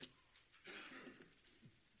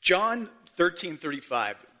John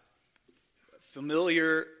 13:35,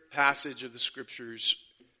 familiar passage of the scriptures,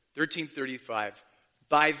 13:35.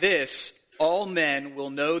 By this, all men will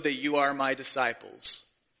know that you are my disciples,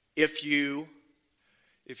 if you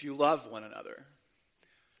love one another.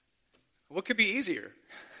 What could be easier?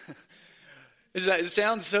 It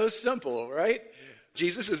sounds so simple, right?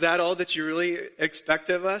 Jesus, is that all that you really expect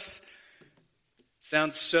of us?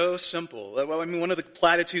 Sounds so simple. I mean, one of the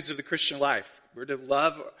platitudes of the Christian life, we're to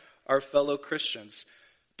love our fellow Christians.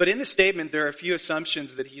 But in the statement, there are a few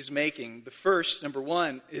assumptions that he's making. The first, number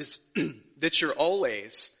one, is that you're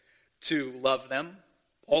always to love them.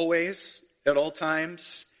 Always, at all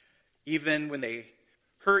times, even when they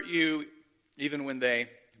hurt you, even when they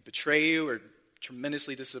betray you or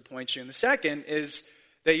tremendously disappoint you. And the second is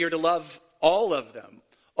that you're to love all of them.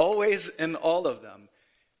 Always and all of them.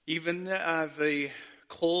 Even the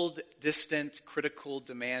cold, distant, critical,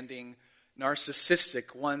 demanding,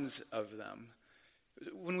 narcissistic ones of them.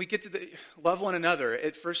 When we get to the love one another,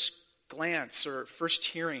 at first glance or first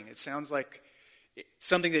hearing, it sounds like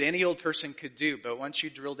something that any old person could do. But once you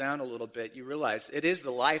drill down a little bit, you realize it is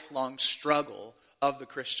the lifelong struggle of the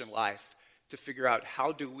Christian life to figure out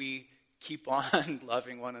how do we keep on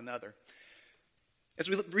loving one another. As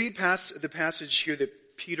we read past the passage here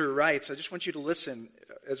that Peter writes, I just want you to listen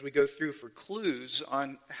as we go through for clues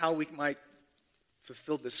on how we might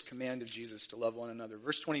fulfill this command of Jesus to love one another.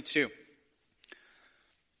 Verse 22.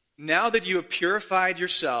 Now that you have purified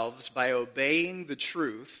yourselves by obeying the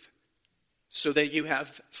truth, so that you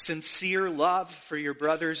have sincere love for your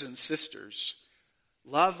brothers and sisters,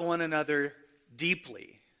 love one another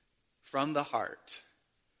deeply from the heart.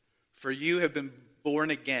 For you have been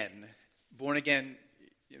born again. Born again,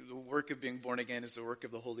 the work of being born again is the work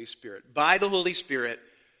of the Holy Spirit. By the Holy Spirit,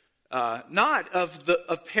 not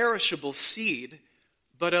of perishable seed,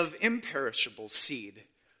 but of imperishable seed,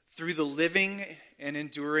 through the living and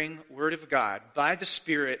enduring Word of God, by the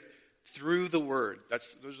Spirit, through the Word.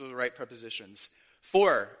 Those are the right prepositions.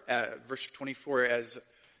 For, verse 24, as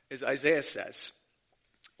Isaiah says,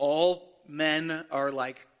 all men are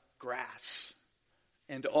like grass,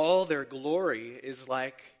 and all their glory is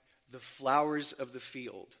like the flowers of the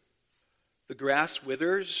field. The grass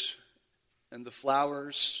withers, and the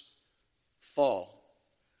flowers fall,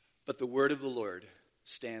 but the word of the Lord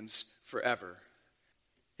stands forever.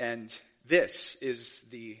 And this is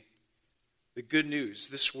the good news.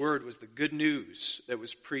 This word was the good news that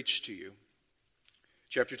was preached to you.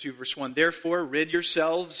 Chapter 2, verse 1. Therefore, rid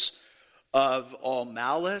yourselves of all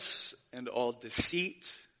malice and all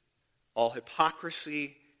deceit, all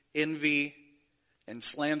hypocrisy, envy, and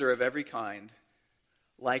slander of every kind.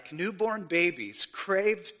 Like newborn babies,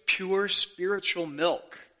 crave pure spiritual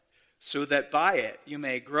milk, so that by it you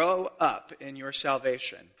may grow up in your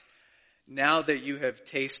salvation, now that you have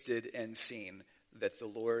tasted and seen that the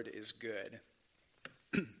Lord is good.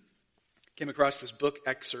 Came across this book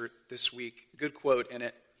excerpt this week, good quote in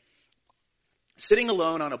it. Sitting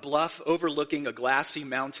alone on a bluff overlooking a glassy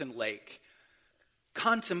mountain lake,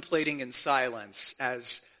 contemplating in silence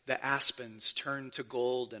as the aspens turn to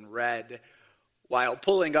gold and red, while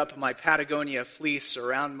pulling up my Patagonia fleece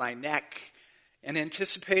around my neck and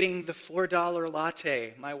anticipating the $4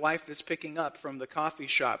 latte my wife is picking up from the coffee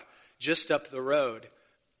shop just up the road.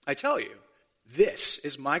 I tell you, this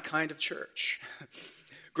is my kind of church.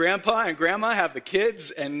 Grandpa and Grandma have the kids,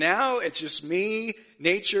 and now it's just me,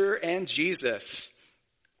 nature, and Jesus.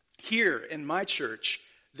 Here in my church,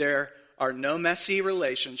 there are no messy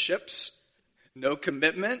relationships, no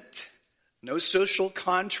commitment, no social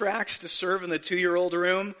contracts to serve in the 2-year-old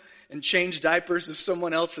room and change diapers of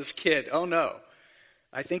someone else's kid. Oh no.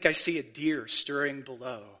 I think I see a deer stirring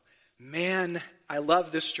below. Man, I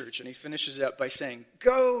love this church. And he finishes up by saying,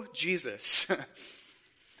 go Jesus.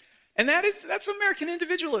 And that's American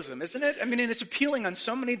individualism, isn't it? I mean, and it's appealing on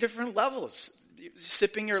so many different levels.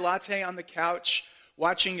 Sipping your latte on the couch,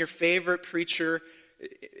 watching your favorite preacher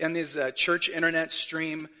and his church internet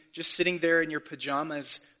stream, just sitting there in your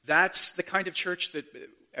pajamas. That's the kind of church that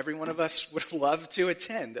every one of us would love to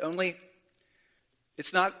attend. Only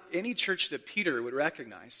it's not any church that Peter would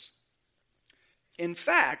recognize. In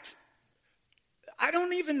fact, I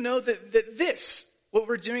don't even know that this, what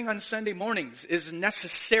we're doing on Sunday mornings, is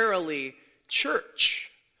necessarily church.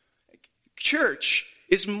 Church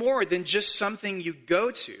is more than just something you go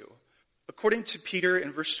to. According to Peter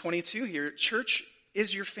in verse 22 here, church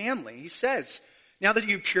is your family. He says, now that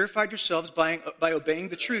you've purified yourselves by obeying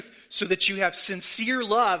the truth, so that you have sincere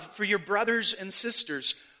love for your brothers and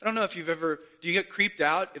sisters. I don't know if do you get creeped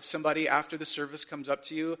out if somebody after the service comes up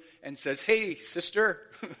to you and says, hey, sister,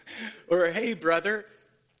 or hey, brother,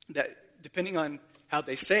 that depending on how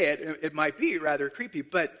they say it, it might be rather creepy,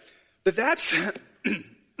 but that's,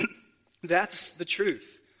 that's the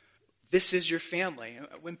truth. This is your family.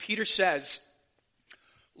 When Peter says,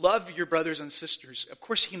 love your brothers and sisters, of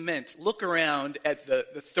course he meant look around at the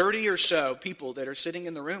 30 or so people that are sitting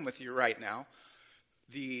in the room with you right now.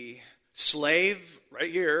 The slave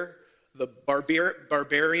right here, the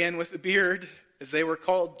barbarian with the beard, as they were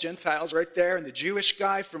called, Gentiles right there, and the Jewish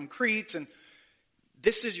guy from Crete. And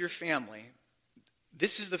this is your family.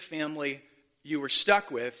 This is the family you were stuck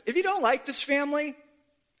with. If you don't like this family,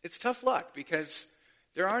 it's tough luck because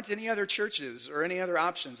there aren't any other churches or any other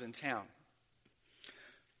options in town.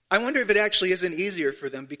 I wonder if it actually isn't easier for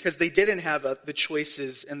them because they didn't have the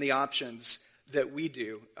choices and the options that we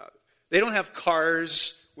do. They don't have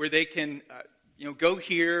cars where they can go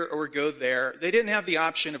here or go there. They didn't have the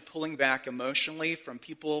option of pulling back emotionally from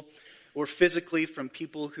people or physically from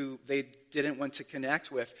people who they didn't want to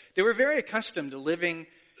connect with. They were very accustomed to living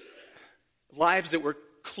lives that were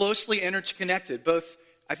closely interconnected, both,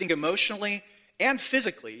 I think, emotionally and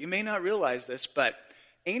physically. You may not realize this, but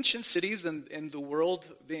ancient cities in the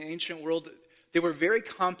world, the ancient world, they were very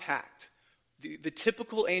compact. The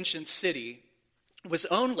typical ancient city was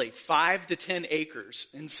only 5 to 10 acres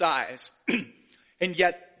in size, and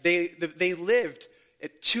yet they lived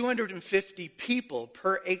at 250 people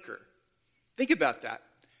per acre. Think about that.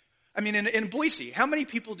 I mean, in Boise, how many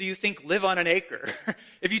people do you think live on an acre?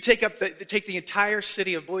 If you take the entire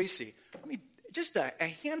city of Boise, I mean, just a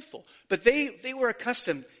handful. But they were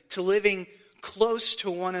accustomed to living close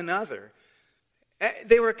to one another.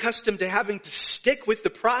 They were accustomed to having to stick with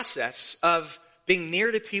the process of being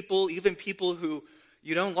near to people, even people who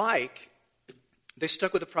you don't like. They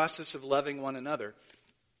stuck with the process of loving one another.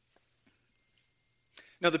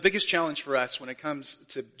 Now, the biggest challenge for us when it comes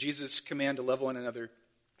to Jesus' command to love one another,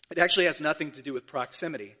 it actually has nothing to do with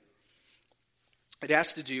proximity. It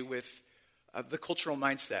has to do with the cultural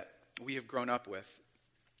mindset we have grown up with.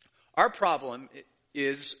 Our problem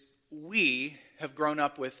is we have grown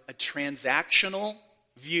up with a transactional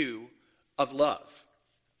view of love.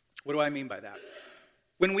 What do I mean by that?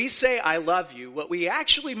 When we say I love you, what we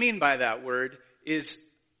actually mean by that word is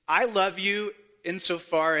I love you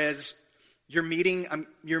insofar as you're meeting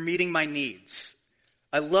my needs.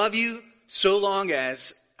 I love you so long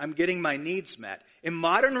as I'm getting my needs met. In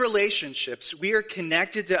modern relationships, we are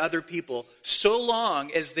connected to other people so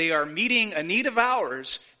long as they are meeting a need of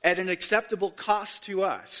ours at an acceptable cost to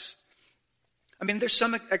us. I mean, there's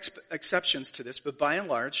some exceptions to this, but by and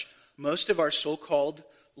large, most of our so-called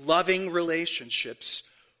loving relationships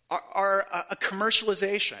are a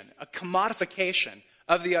commercialization, a commodification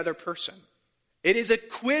of the other person. It is a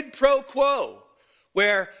quid pro quo,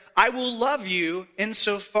 where I will love you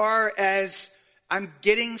insofar as I'm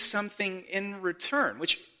getting something in return,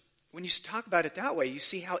 which, when you talk about it that way, you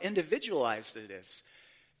see how individualized it is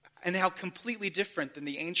and how completely different than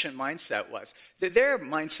the ancient mindset was. Their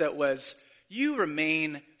mindset was, you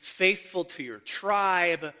remain faithful to your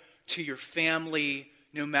tribe, to your family,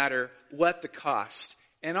 no matter what the cost.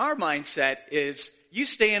 And our mindset is, you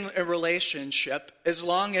stay in a relationship as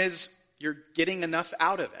long as you're getting enough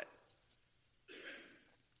out of it.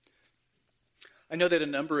 I know that a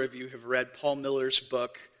number of you have read Paul Miller's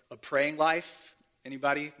book, A Praying Life.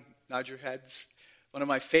 Anybody? Nod your heads. One of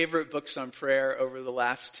my favorite books on prayer over the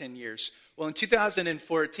last 10 years. Well, in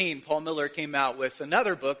 2014, Paul Miller came out with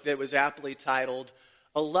another book that was aptly titled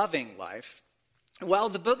A Loving Life. While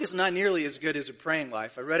the book is not nearly as good as A Praying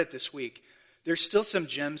Life, I read it this week, there's still some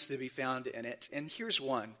gems to be found in it. And here's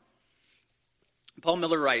one. Paul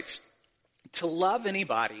Miller writes, to love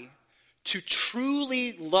anybody, to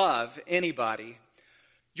truly love anybody,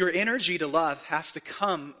 your energy to love has to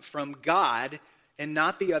come from God and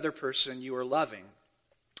not the other person you are loving,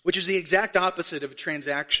 which is the exact opposite of a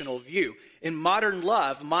transactional view. In modern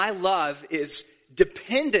love, my love is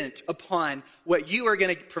dependent upon what you are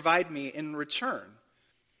going to provide me in return.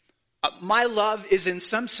 My love is in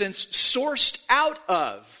some sense sourced out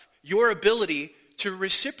of your ability to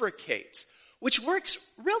reciprocate, which works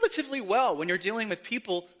relatively well when you're dealing with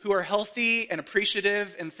people who are healthy and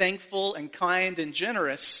appreciative and thankful and kind and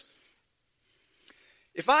generous.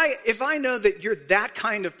 If I know that you're that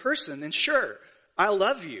kind of person, then sure, I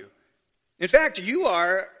love you. In fact, you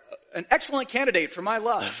are an excellent candidate for my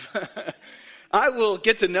love. I will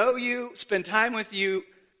get to know you, spend time with you,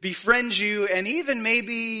 befriend you, and even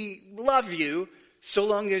maybe love you so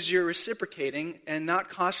long as you're reciprocating and not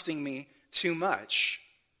costing me too much.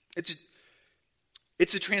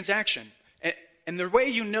 It's a transaction. And the way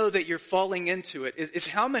you know that you're falling into it is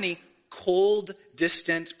how many cold,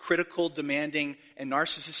 distant, critical, demanding, and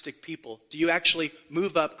narcissistic people do you actually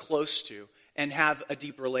move up close to and have a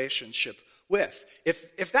deep relationship with.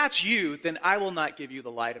 If that's you, then I will not give you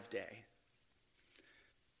the light of day.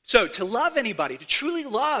 So to love anybody, to truly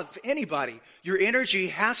love anybody, your energy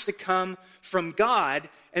has to come from God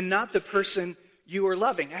and not the person you are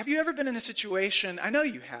loving. Have you ever been in a situation, I know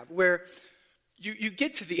you have, where you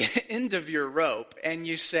get to the end of your rope and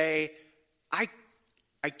you say, I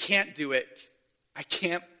can't do it. I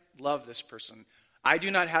can't love this person. I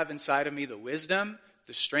do not have inside of me the wisdom,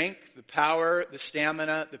 the strength, the power, the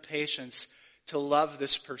stamina, the patience to love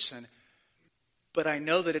this person. But I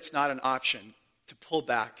know that it's not an option to pull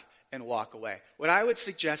back and walk away. What I would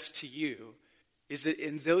suggest to you is that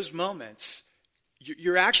in those moments,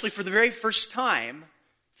 you're actually for the very first time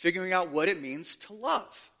figuring out what it means to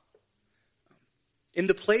love. In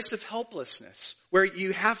the place of helplessness, where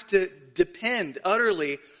you have to depend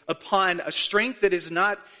utterly upon a strength that is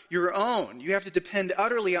not your own. You have to depend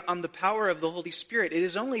utterly on the power of the Holy Spirit.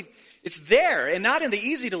 It's there, and not in the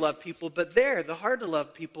easy to love people, but there, the hard to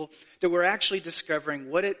love people, that we're actually discovering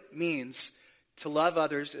what it means to love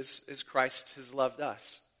others as Christ has loved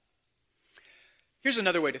us. Here's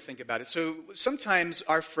another way to think about it. So sometimes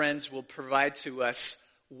our friends will provide to us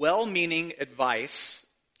well-meaning advice,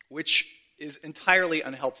 which is entirely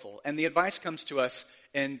unhelpful. And the advice comes to us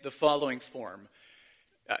in the following form.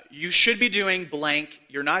 You should be doing blank.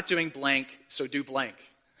 You're not doing blank, so do blank.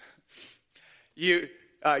 You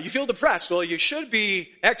feel depressed. Well, you should be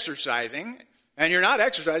exercising, and you're not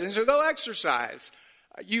exercising, so go exercise.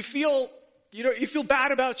 You feel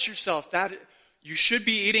bad about yourself. That you should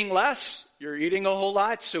be eating less. You're eating a whole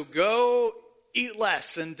lot, so go eat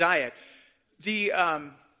less and diet. They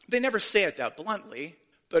never say it that bluntly,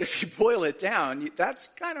 but if you boil it down, that's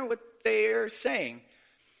kind of what they are saying.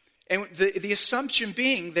 And the assumption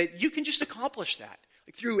being that you can just accomplish that.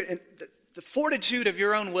 Like through the fortitude of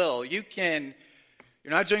your own will, you're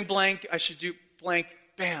not doing blank, I should do blank,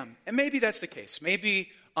 bam. And maybe that's the case. Maybe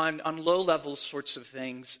on low-level sorts of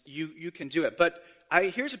things, you can do it. But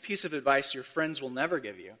here's a piece of advice your friends will never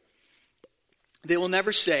give you. They will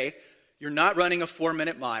never say, you're not running a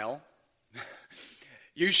 4-minute mile.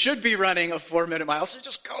 You should be running a 4-minute mile, so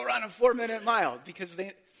just go run a 4-minute mile. Because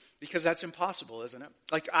that's impossible, isn't it?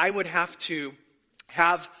 Like I would have to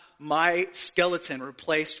have my skeleton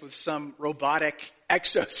replaced with some robotic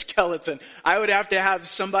exoskeleton. I would have to have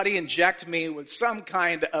somebody inject me with some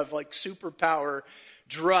kind of like superpower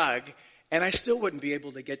drug, and I still wouldn't be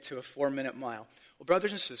able to get to a 4-minute mile. Well,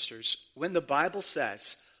 brothers and sisters, when the Bible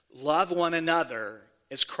says, love one another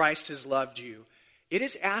as Christ has loved you, it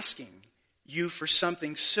is asking you for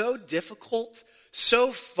something so difficult,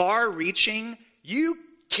 so far-reaching,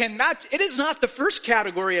 it is not the first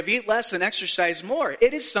category of eat less and exercise more.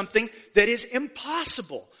 It is something that is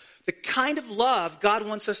impossible. The kind of love God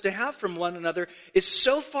wants us to have from one another is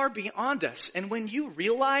so far beyond us. And when you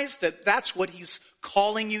realize that that's what He's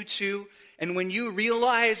calling you to, and when you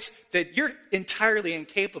realize that you're entirely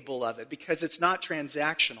incapable of it because it's not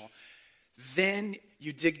transactional, then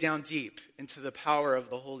you dig down deep into the power of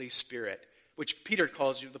the Holy Spirit, which Peter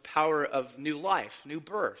calls you the power of new life, new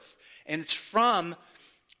birth. And it's from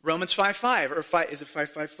Romans 5:5, or 5, is it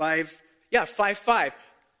 5:5? Yeah, 5:5.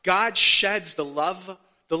 God sheds the love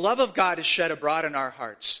of God is shed abroad in our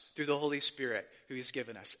hearts through the Holy Spirit who He's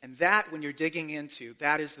given us. And that, when you're digging into,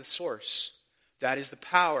 that is the source. That is the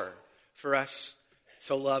power for us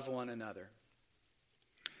to love one another.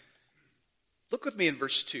 Look with me in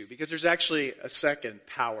verse 2, because there's actually a second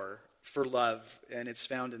power for love, and it's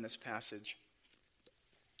found in this passage.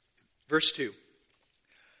 Verse 2.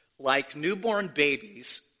 Like newborn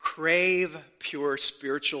babies, crave pure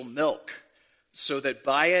spiritual milk, so that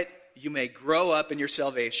by it you may grow up in your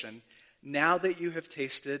salvation, now that you have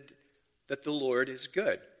tasted that the Lord is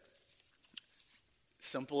good.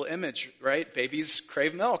 Simple image, right? Babies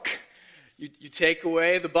crave milk. You take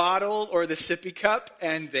away the bottle or the sippy cup,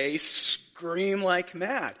 and they scream like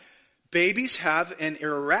mad. Babies have an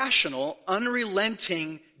irrational,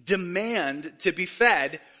 unrelenting demand to be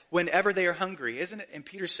fed whenever they are hungry, isn't it? And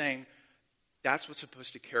Peter's saying that's what's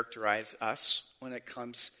supposed to characterize us when it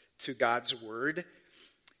comes to God's word.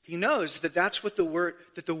 He knows that that's what the word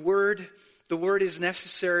is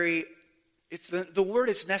necessary. The word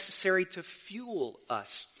is necessary to fuel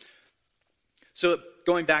us. So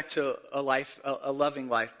going back to a loving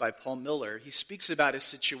life by Paul Miller, he speaks about a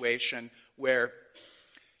situation where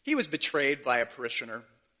he was betrayed by a parishioner,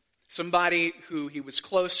 somebody who he was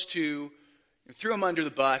close to, threw him under the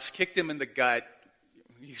bus, kicked him in the gut,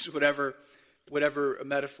 use whatever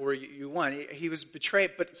metaphor you want. He was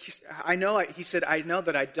betrayed, but he said, I know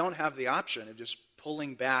that I don't have the option of just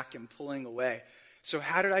pulling back and pulling away. So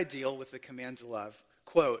how did I deal with the command to love?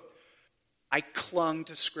 Quote, I clung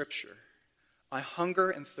to Scripture. I hunger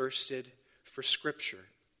and thirsted for Scripture.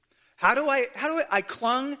 I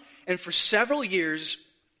clung, and for several years,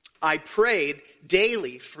 I prayed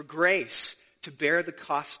daily for grace to bear the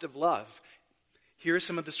cost of love. Here are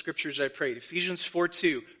some of the scriptures I prayed. Ephesians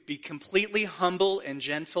 4:2, be completely humble and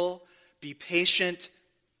gentle, be patient,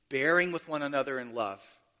 bearing with one another in love.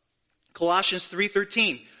 Colossians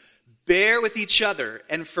 3:13, bear with each other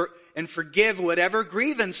and forgive whatever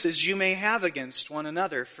grievances you may have against one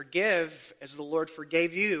another. Forgive as the Lord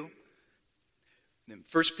forgave you. And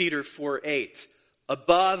 1 Peter 4:8,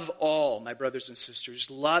 above all, my brothers and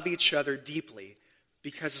sisters, love each other deeply,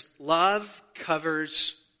 because love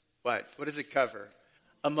covers what? What does it cover?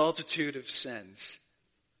 A multitude of sins.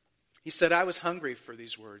 He said, I was hungry for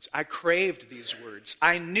these words. I craved these words.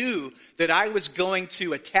 I knew that I was going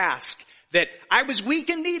to a task that I was weak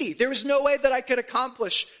and needy. There was no way that I could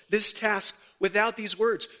accomplish this task without these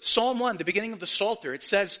words. Psalm 1, the beginning of the Psalter, it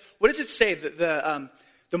says, what does it say? The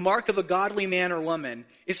mark of a godly man or woman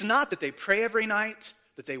is not that they pray every night,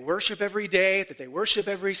 that they worship every day, that they worship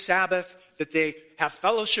every Sabbath, that they have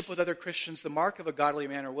fellowship with other Christians. The mark of a godly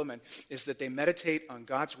man or woman is that they meditate on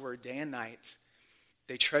God's word day and night.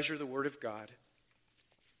 They treasure the word of God.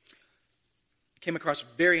 I came across a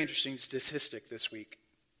very interesting statistic this week.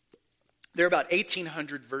 There are about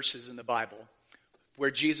 1,800 verses in the Bible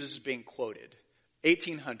where Jesus is being quoted.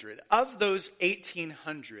 1,800. Of those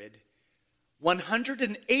 1,800,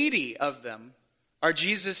 180 of them are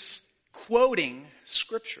Jesus quoting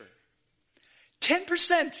Scripture.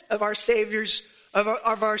 10% of our Savior's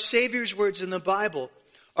words in the Bible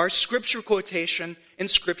are Scripture quotation and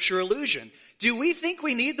Scripture allusion. Do we think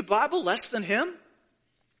we need the Bible less than him?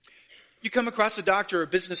 You come across a doctor or a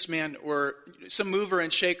businessman or some mover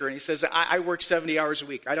and shaker, and he says, I work 70 hours a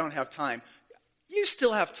week. I don't have time. You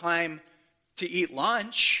still have time to eat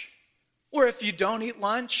lunch. Or if you don't eat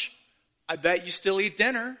lunch, I bet you still eat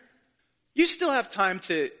dinner. You still have time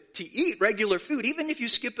to eat regular food. Even if you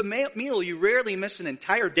skip a meal, you rarely miss an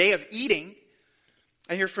entire day of eating.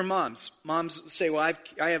 I hear from moms. Moms say, well,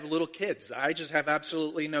 I have little kids. I just have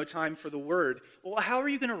absolutely no time for the Word. Well, how are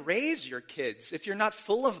you going to raise your kids if you're not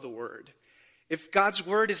full of the Word? If God's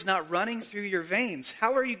Word is not running through your veins,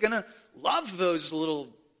 how are you going to love those little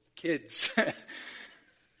kids?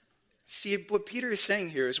 See, what Peter is saying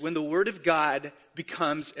here is when the Word of God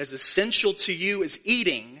becomes as essential to you as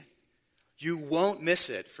eating, you won't miss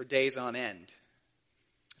it for days on end.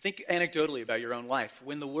 Think anecdotally about your own life.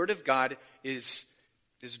 When the Word of God is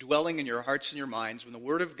dwelling in your hearts and your minds, when the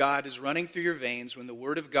Word of God is running through your veins, when the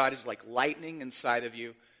Word of God is like lightning inside of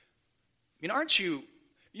you,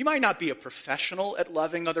 you might not be a professional at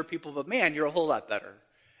loving other people, but man, you're a whole lot better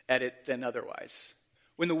at it than otherwise.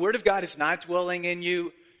 When the Word of God is not dwelling in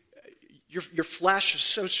you, your flesh is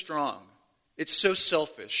so strong. It's so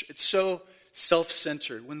selfish. It's so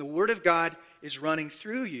self-centered. When the Word of God is running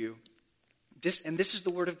through you, this is the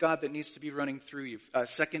Word of God that needs to be running through you.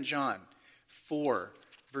 2 John 4,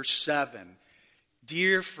 verse 7.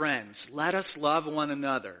 Dear friends, let us love one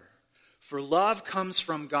another, for love comes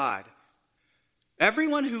from God.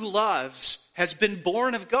 Everyone who loves has been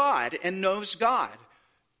born of God and knows God.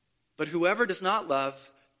 But whoever does not love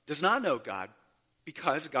does not know God,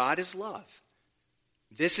 because God is love.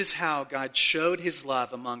 This is how God showed his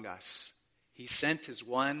love among us. He sent his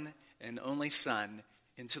one and only Son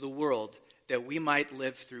into the world that we might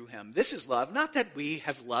live through him. This is love, not that we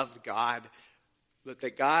have loved God, but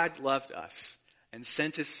that God loved us and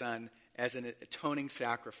sent his Son as an atoning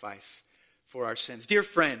sacrifice for our sins. Dear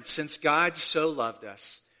friends, since God so loved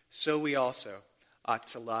us, so we also ought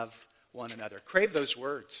to love one another. Crave those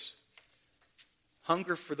words.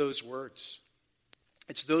 Hunger for those words.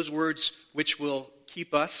 It's those words which will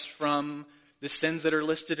keep us from the sins that are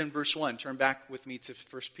listed in verse 1. Turn back with me to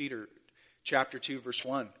 1 Peter chapter 2, verse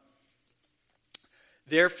 1.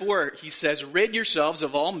 Therefore, he says, rid yourselves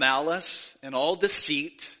of all malice and all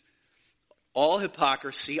deceit, all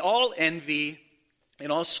hypocrisy, all envy,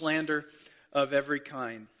 and all slander of every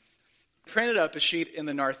kind. Printed up a sheet in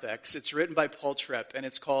the narthex. It's written by Paul Tripp, and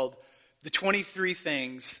it's called The 23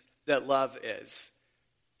 Things That Love Is.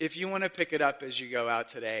 If you want to pick it up as you go out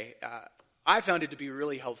today, I found it to be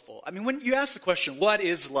really helpful. I mean, when you ask the question, what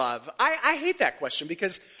is love? I hate that question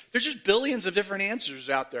because there's just billions of different answers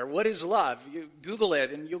out there. What is love? You Google it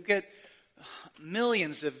and you'll get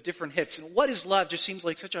millions of different hits. And what is love just seems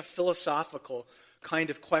like such a philosophical kind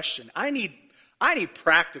of question. I need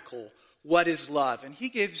practical, what is love? And he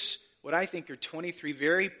gives what I think are 23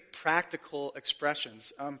 very practical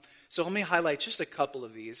expressions. So let me highlight just a couple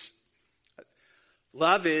of these.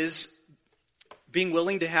 Love is being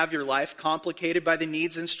willing to have your life complicated by the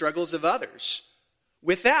needs and struggles of others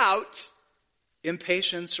without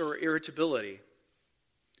impatience or irritability.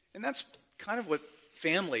 And that's kind of what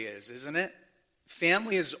family is, isn't it?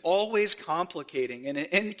 Family is always complicating and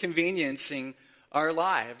inconveniencing our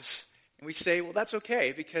lives. And we say, well, that's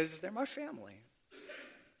okay because they're my family.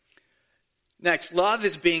 Next, love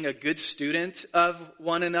is being a good student of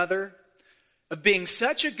one another, of being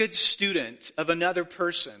such a good student of another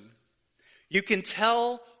person. You can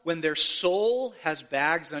tell when their soul has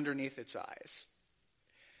bags underneath its eyes.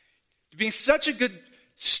 Being such a good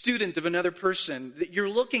student of another person that you're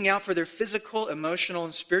looking out for their physical, emotional,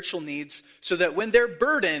 and spiritual needs so that when they're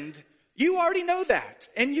burdened, you already know that.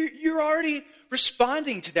 And you're already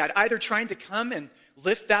responding to that, either trying to come and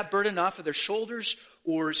lift that burden off of their shoulders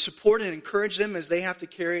or support and encourage them as they have to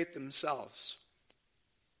carry it themselves.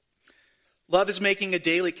 Love is making a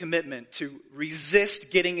daily commitment to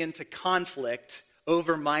resist getting into conflict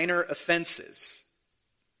over minor offenses.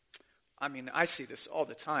 I mean, I see this all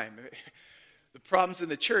the time. The problems in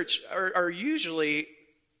the church are usually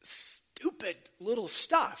stupid little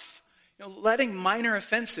stuff. Letting minor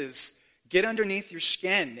offenses get underneath your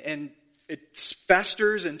skin and it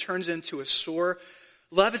festers and turns into a sore.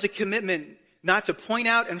 Love is a commitment not to point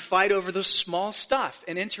out and fight over the small stuff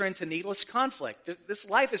and enter into needless conflict. This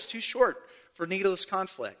life is too short for needless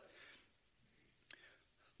conflict.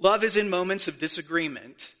 Love is in moments of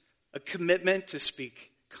disagreement, a commitment to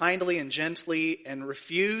speak kindly and gently and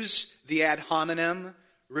refuse the ad hominem,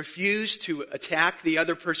 refuse to attack the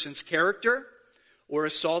other person's character or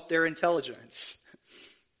assault their intelligence.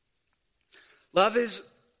 Love is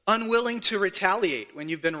unwilling to retaliate when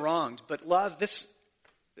you've been wronged, but this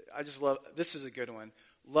is a good one.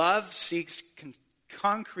 Love seeks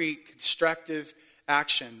concrete, constructive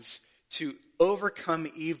actions to overcome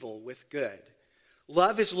evil with good.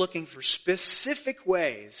 Love is looking for specific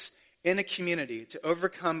ways in a community to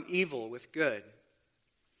overcome evil with good.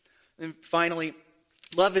 And finally,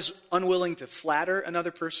 love is unwilling to flatter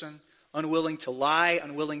another person, unwilling to lie,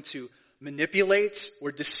 unwilling to manipulate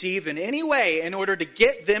or deceive in any way in order to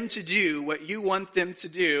get them to do what you want them to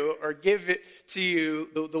do or give it to you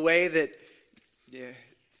the way that,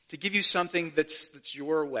 to give you something that's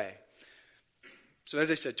your way. So as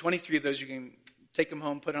I said, 23 of those, you can take them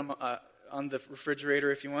home, put them on the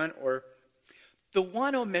refrigerator if you want. Or the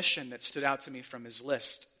one omission that stood out to me from his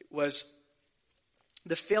list was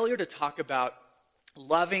the failure to talk about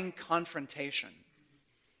loving confrontation.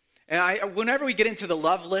 And whenever we get into the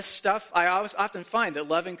love list stuff, I often find that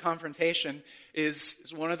loving confrontation is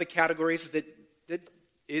one of the categories that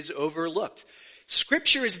is overlooked.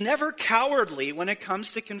 Scripture is never cowardly when it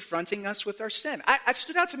comes to confronting us with our sin. It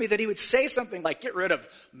stood out to me that he would say something like, get rid of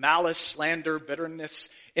malice, slander, bitterness,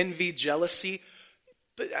 envy, jealousy.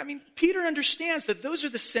 But, Peter understands that those are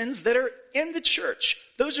the sins that are in the church.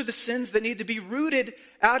 Those are the sins that need to be rooted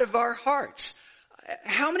out of our hearts.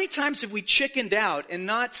 How many times have we chickened out and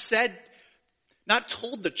not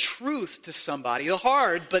told the truth to somebody, the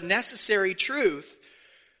hard but necessary truth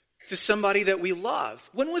to somebody that we love?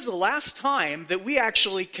 When was the last time that we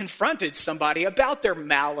actually confronted somebody about their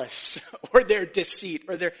malice or their deceit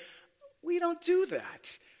we don't do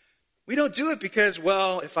that. We don't do it because,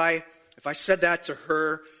 if I said that to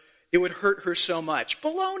her, it would hurt her so much.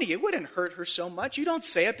 Baloney, it wouldn't hurt her so much. You don't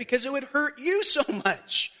say it because it would hurt you so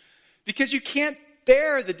much. Because you can't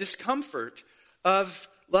bear the discomfort of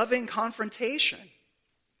loving confrontation.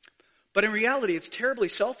 But in reality, it's terribly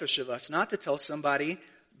selfish of us not to tell somebody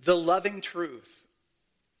the loving truth.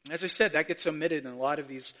 As I said, that gets omitted in a lot of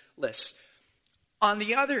these lists. On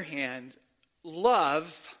the other hand,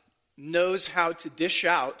 love knows how to dish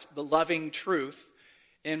out the loving truth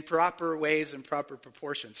in proper ways and proper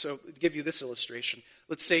proportions. So to give you this illustration,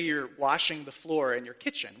 let's say you're washing the floor in your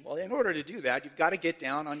kitchen. Well, in order to do that, you've got to get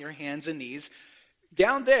down on your hands and knees.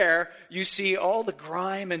 Down there, you see all the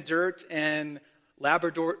grime and dirt and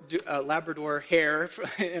Labrador hair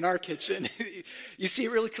in our kitchen. You see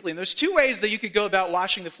it really clearly. And there's two ways that you could go about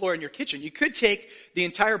washing the floor in your kitchen. You could take the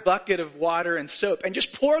entire bucket of water and soap and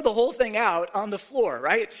just pour the whole thing out on the floor,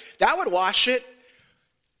 right? That would wash it,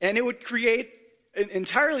 and it would create an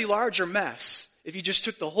entirely larger mess if you just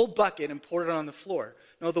took the whole bucket and poured it on the floor.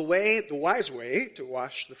 No, the wise way to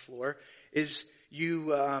wash the floor is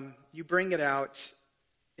you bring it out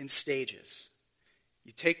in stages.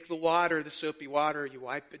 You take the water, the soapy water, you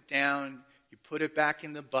wipe it down, you put it back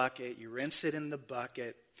in the bucket, you rinse it in the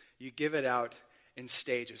bucket, you give it out in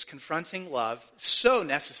stages. Confronting love, so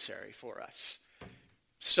necessary for us,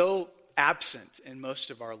 so absent in most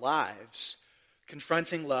of our lives.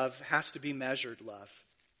 Confronting love has to be measured love.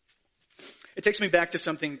 It takes me back to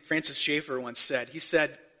something Francis Schaeffer once said. He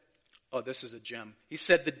said, oh, this is a gem. He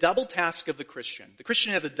said, the double task of the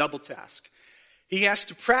Christian has a double task. He has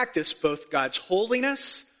to practice both God's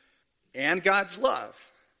holiness and God's love.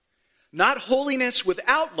 Not holiness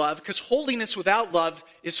without love, because holiness without love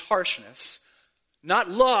is harshness.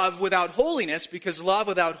 Not love without holiness, because love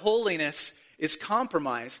without holiness is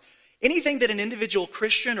compromise. Anything that an individual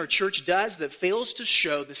Christian or church does that fails to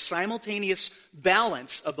show the simultaneous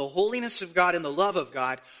balance of the holiness of God and the love of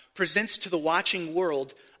God presents to the watching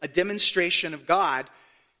world a demonstration of God,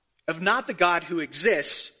 of not the God who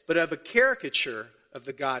exists, but of a caricature of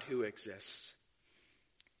the God who exists.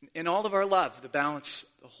 In all of our love, the balance,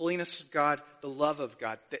 the holiness of God, the love of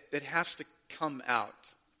God, that has to come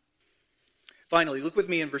out. Finally, look with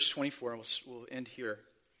me in verse 24, and we'll end here.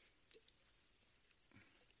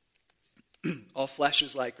 All flesh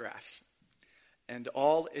is like grass, and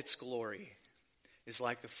all its glory is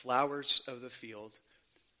like the flowers of the field.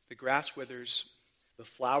 The grass withers, the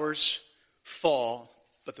flowers fall,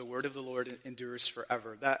 but the word of the Lord endures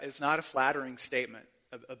forever. That is not a flattering statement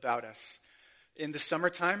about us. In the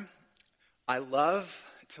summertime, I love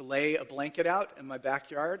to lay a blanket out in my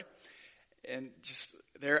backyard, and just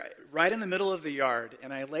there, right in the middle of the yard,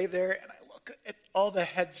 and I lay there and I look at all the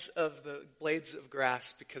heads of the blades of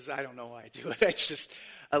grass, because I don't know why I do it.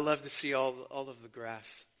 I love to see all of the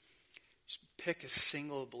grass. Just pick a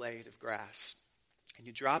single blade of grass, and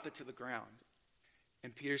you drop it to the ground.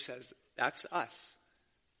 And Peter says, that's us.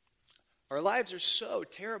 Our lives are so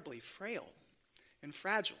terribly frail and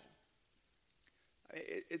fragile.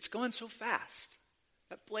 It's going so fast.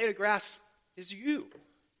 That blade of grass is you.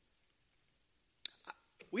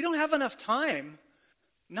 We don't have enough time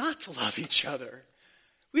not to love each other.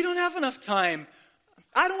 We don't have enough time.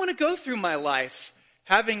 I don't want to go through my life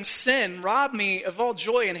having sin rob me of all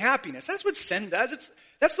joy and happiness. That's what sin does.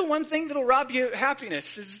 That's the one thing that'll rob you of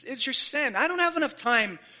happiness is your sin. I don't have enough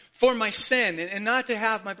time for my sin and not to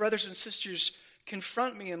have my brothers and sisters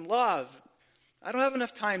confront me in love. I don't have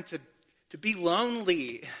enough time to be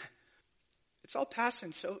lonely. It's all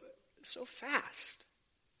passing so fast.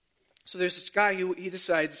 So there's this guy who he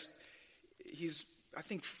decides I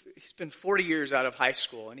think he's been 40 years out of high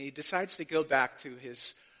school, and he decides to go back to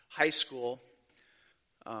his high school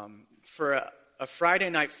for a Friday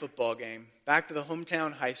night football game, back to the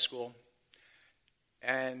hometown high school.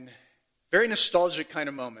 And very nostalgic kind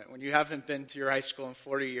of moment when you haven't been to your high school in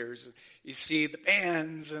 40 years. You see the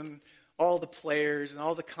bands and all the players and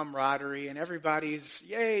all the camaraderie, and everybody's,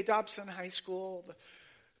 yay, Dobson High School.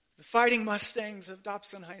 The Fighting Mustangs of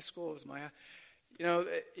Dobson High School is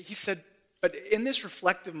he said, but in this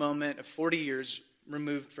reflective moment of 40 years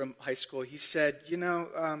removed from high school, he said,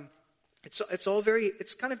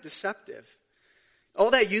 it's kind of deceptive.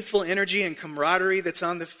 All that youthful energy and camaraderie that's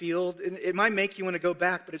on the field, it might make you want to go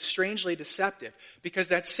back, but it's strangely deceptive, because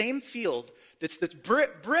that same field that's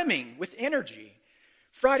brimming with energy,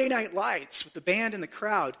 Friday night lights with the band and the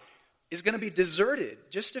crowd, is going to be deserted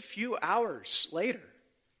just a few hours later.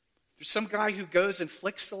 There's some guy who goes and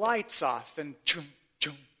flicks the lights off, and chum,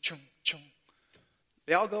 chum, chum, chum.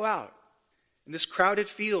 They all go out. And this crowded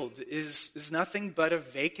field is nothing but a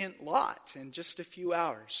vacant lot in just a few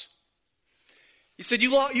hours. He said,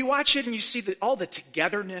 you watch it and you see all the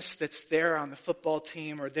togetherness that's there on the football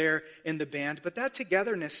team or there in the band, but that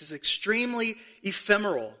togetherness is extremely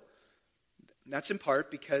ephemeral. And that's in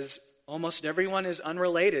part because almost everyone is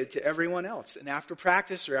unrelated to everyone else. And after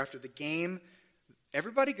practice or after the game,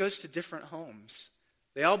 everybody goes to different homes.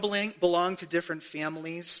 They all belong to different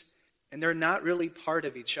families, and they're not really part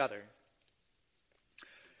of each other.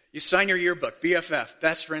 You sign your yearbook, BFF,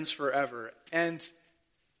 best friends forever, and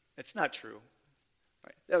it's not true.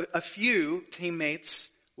 Right? A few teammates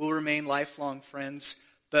will remain lifelong friends,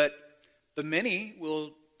 but the many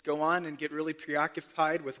will go on and get really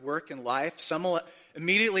preoccupied with work and life. Some will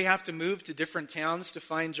immediately have to move to different towns to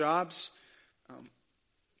find jobs.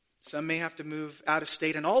 Some may have to move out of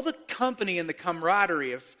state, and all the company and the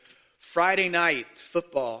camaraderie of Friday night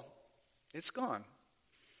football, it's gone.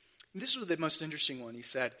 And this was the most interesting one, he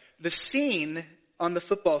said. The scene on the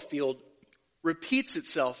football field repeats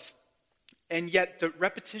itself, and yet the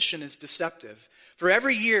repetition is deceptive. For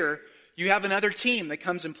every year, you have another team that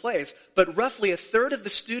comes and plays, but roughly a third of the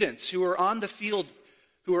students who were on the field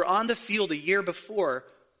a year before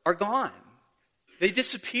are gone. They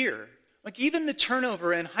disappear. Like even the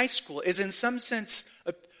turnover in high school is in some sense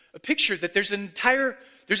a picture that there's an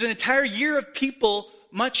entire year of people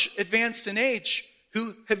much advanced in age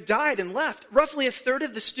who have died and left. Roughly a third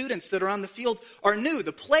of the students that are on the field are new.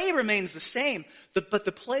 The play remains the same, but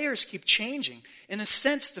the players keep changing. In a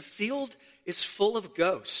sense, the field is full of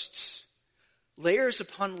ghosts. layers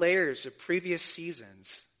upon layers of previous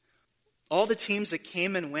seasons. All the teams that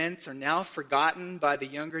came and went are now forgotten by the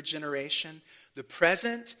younger generation. The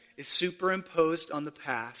present is superimposed on the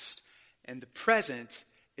past, and the present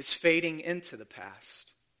is fading into the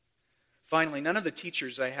past. Finally, none of the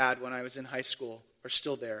teachers I had when I was in high school are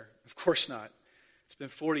still there. Of course not. It's been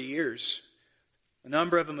 40 years. A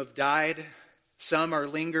number of them have died. Some are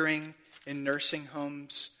lingering in nursing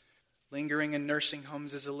homes. Lingering in nursing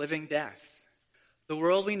homes is a living death. The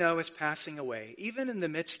world we know is passing away. Even in the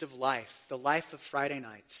midst of life, the life of Friday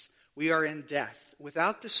nights, we are in death.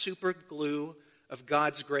 Without the super glue of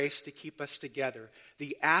God's grace to keep us together,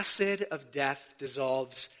 the acid of death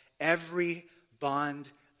dissolves every bond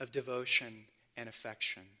of devotion and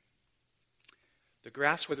affection. The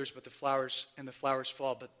grass withers, but the flowers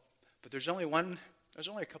fall. But there's only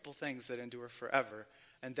a couple things that endure forever,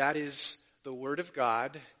 and that is the Word of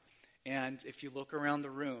God. And if you look around the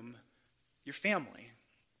room, your family.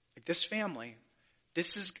 Like this family,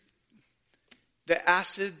 this is the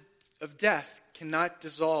acid of death cannot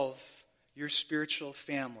dissolve your spiritual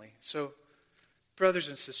family. So, brothers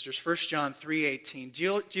and sisters, 1 John 3:18,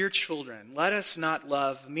 dear children, let us not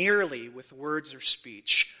love merely with words or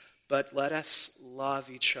speech, but let us love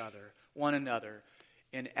each other, one another,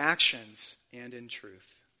 in actions and in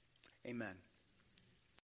truth. Amen.